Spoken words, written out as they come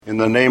In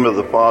the name of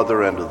the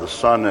Father, and of the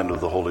Son, and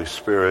of the Holy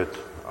Spirit.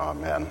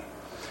 Amen.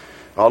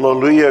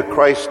 Hallelujah,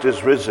 Christ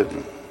is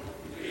risen.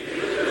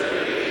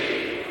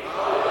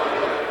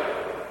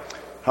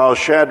 How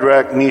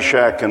Shadrach,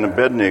 Meshach, and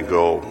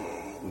Abednego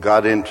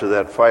got into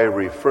that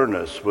fiery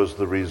furnace was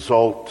the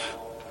result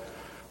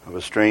of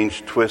a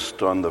strange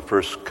twist on the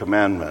first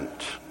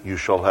commandment. You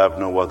shall have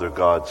no other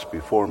gods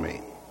before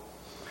me.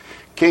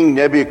 King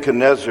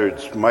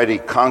Nebuchadnezzar's mighty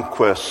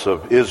conquests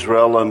of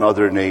Israel and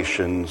other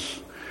nations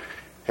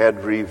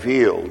had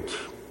revealed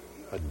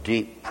a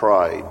deep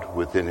pride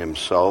within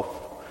himself,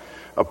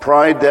 a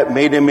pride that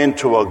made him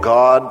into a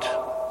god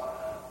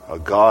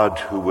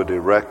who would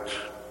erect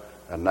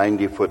a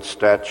 90-foot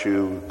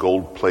statue,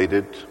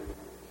 gold-plated.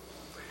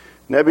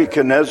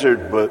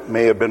 Nebuchadnezzar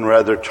may have been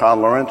rather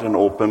tolerant and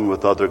open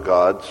with other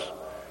gods,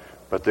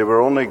 but they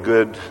were only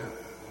good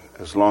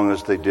as long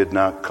as they did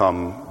not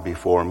come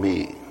before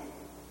me,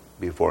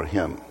 before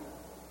him.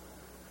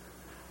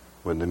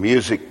 When the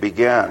music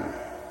began,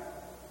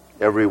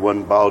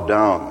 everyone bowed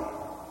down,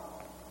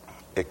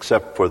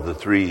 except for the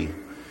three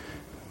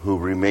who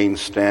remained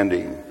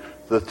standing.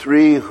 The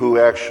three who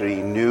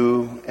actually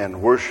knew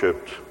and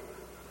worshiped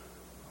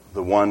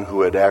the one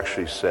who had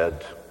actually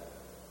said,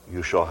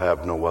 "You shall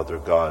have no other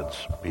gods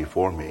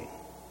before me."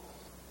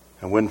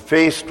 And when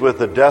faced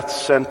with a death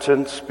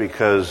sentence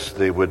because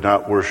they would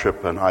not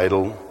worship an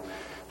idol,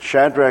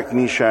 Shadrach,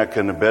 Meshach,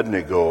 and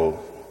Abednego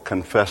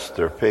confessed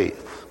their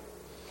faith.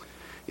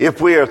 If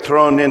we are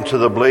thrown into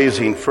the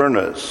blazing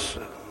furnace,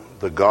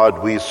 the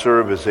God we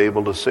serve is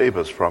able to save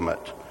us from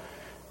it,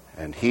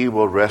 and he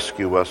will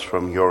rescue us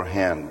from your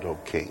hand, O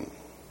King.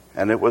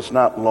 And it was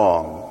not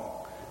long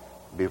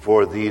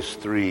before these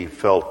three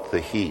felt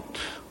the heat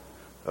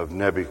of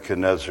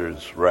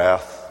Nebuchadnezzar's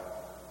wrath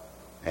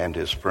and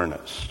his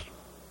furnace.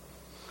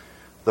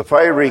 The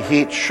fiery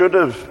heat should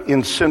have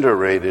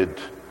incinerated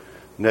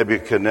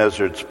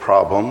Nebuchadnezzar's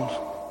problems,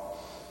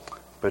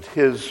 but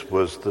his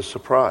was the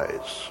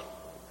surprise.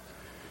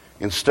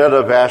 Instead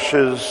of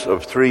ashes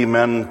of three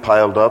men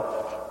piled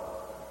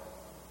up,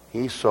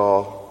 he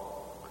saw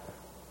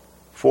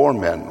four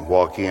men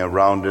walking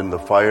around in the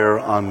fire,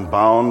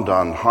 unbound,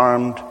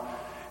 unharmed,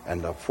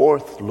 and the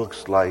fourth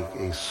looks like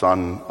a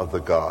son of the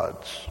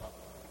gods.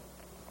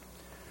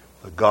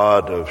 The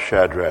God of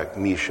Shadrach,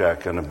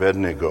 Meshach, and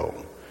Abednego,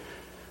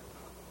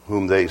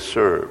 whom they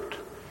served.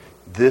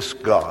 This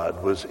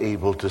God was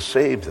able to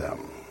save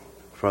them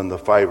from the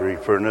fiery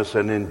furnace,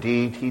 and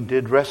indeed he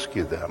did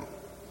rescue them.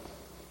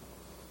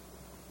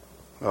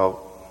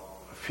 Well,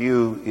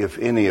 few, if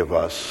any of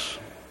us,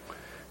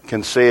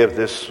 can say of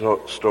this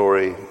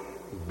story,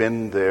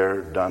 been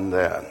there, done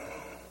that.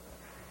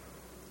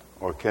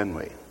 Or can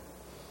we?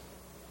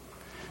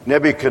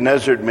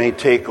 Nebuchadnezzar may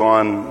take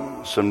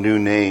on some new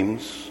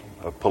names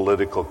of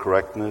political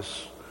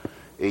correctness,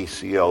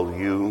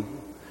 ACLU,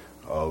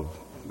 of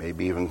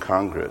maybe even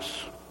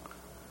Congress.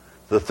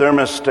 The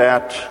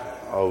thermostat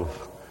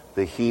of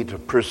the heat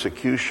of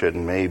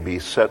persecution may be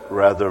set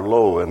rather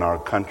low in our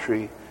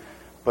country,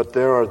 but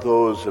there are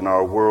those in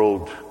our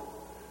world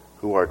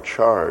who are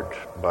charred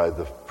by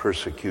the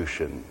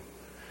persecution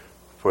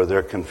for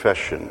their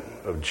confession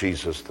of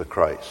Jesus the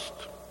Christ.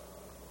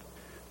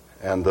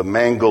 And the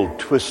mangled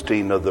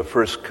twisting of the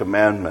first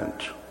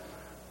commandment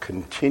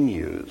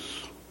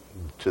continues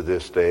to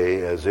this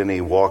day, as any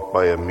walk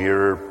by a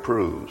mirror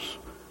proves.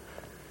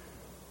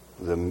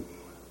 The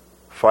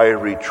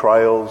fiery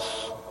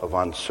trials of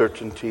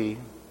uncertainty,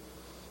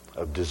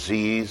 of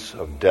disease,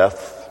 of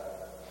death,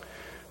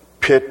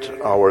 pit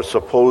our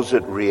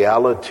supposed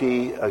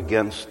reality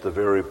against the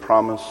very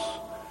promise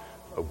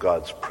of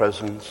God's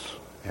presence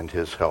and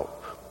his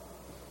help.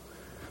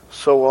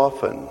 So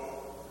often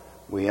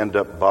we end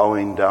up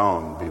bowing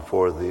down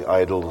before the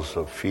idols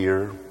of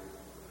fear,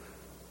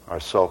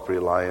 our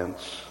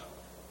self-reliance,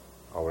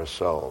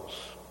 ourselves.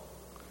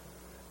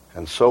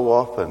 And so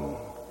often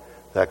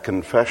that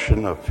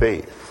confession of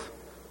faith,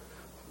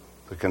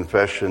 the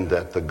confession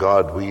that the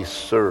God we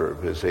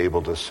serve is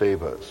able to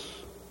save us,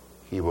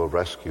 he will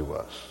rescue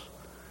us.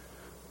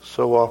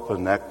 So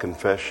often that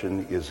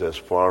confession is as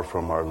far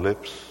from our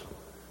lips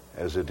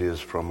as it is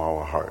from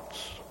our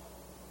hearts.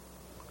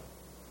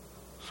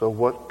 So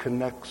what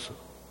connects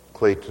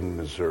Clayton,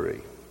 Missouri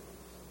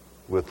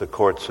with the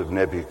courts of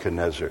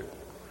Nebuchadnezzar?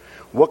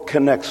 What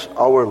connects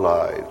our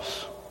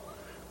lives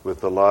with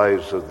the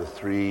lives of the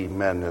three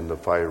men in the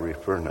fiery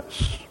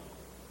furnace?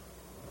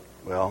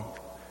 Well,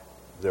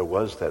 there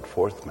was that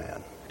fourth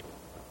man.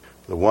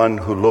 The one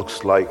who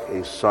looks like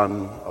a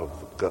son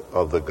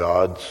of the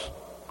gods.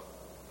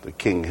 The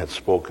king had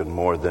spoken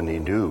more than he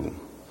knew.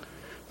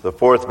 The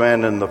fourth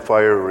man in the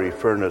fiery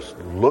furnace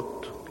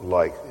looked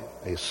like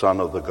a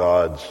son of the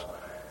gods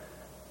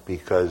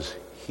because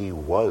he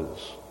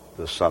was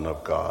the Son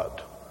of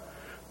God.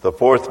 The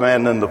fourth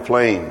man in the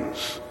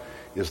flames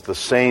is the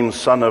same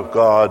Son of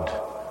God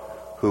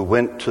who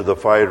went to the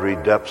fiery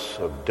depths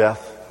of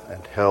death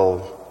and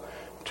hell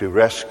to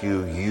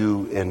rescue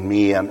you and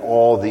me and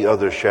all the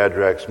other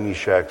Shadrachs,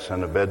 Meshachs,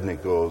 and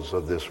Abednegos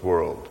of this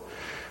world,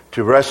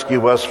 to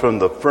rescue us from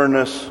the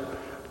furnace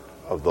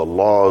of the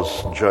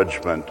law's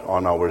judgment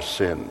on our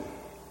sin.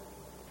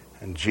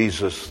 And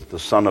Jesus, the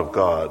Son of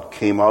God,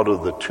 came out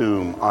of the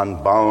tomb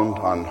unbound,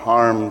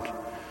 unharmed,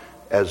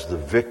 as the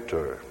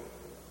victor,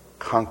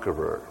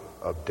 conqueror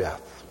of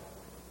death.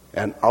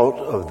 And out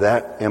of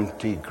that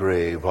empty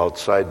grave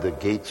outside the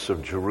gates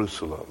of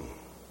Jerusalem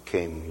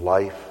came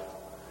life,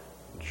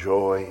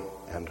 joy,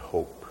 and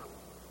hope.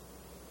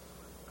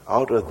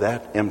 Out of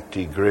that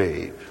empty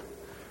grave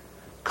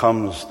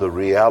comes the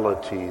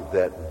reality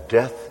that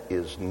death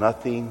is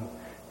nothing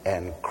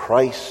and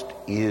Christ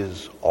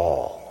is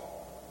all.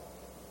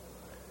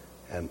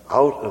 And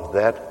out of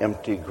that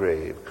empty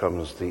grave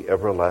comes the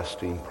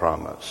everlasting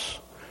promise.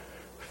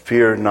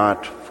 Fear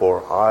not,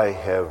 for I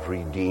have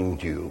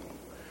redeemed you.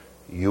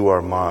 You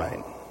are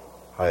mine.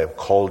 I have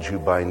called you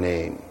by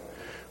name.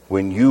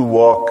 When you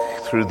walk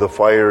through the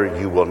fire,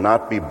 you will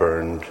not be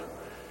burned.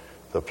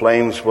 The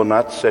flames will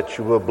not set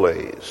you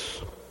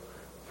ablaze.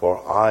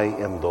 For I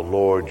am the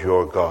Lord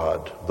your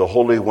God, the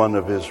Holy One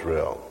of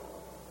Israel,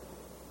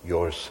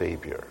 your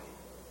Savior.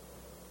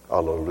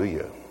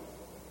 Alleluia.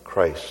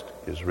 Christ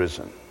is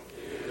risen.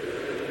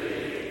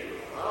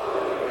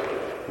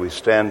 We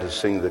stand to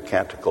sing the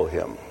canticle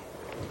hymn.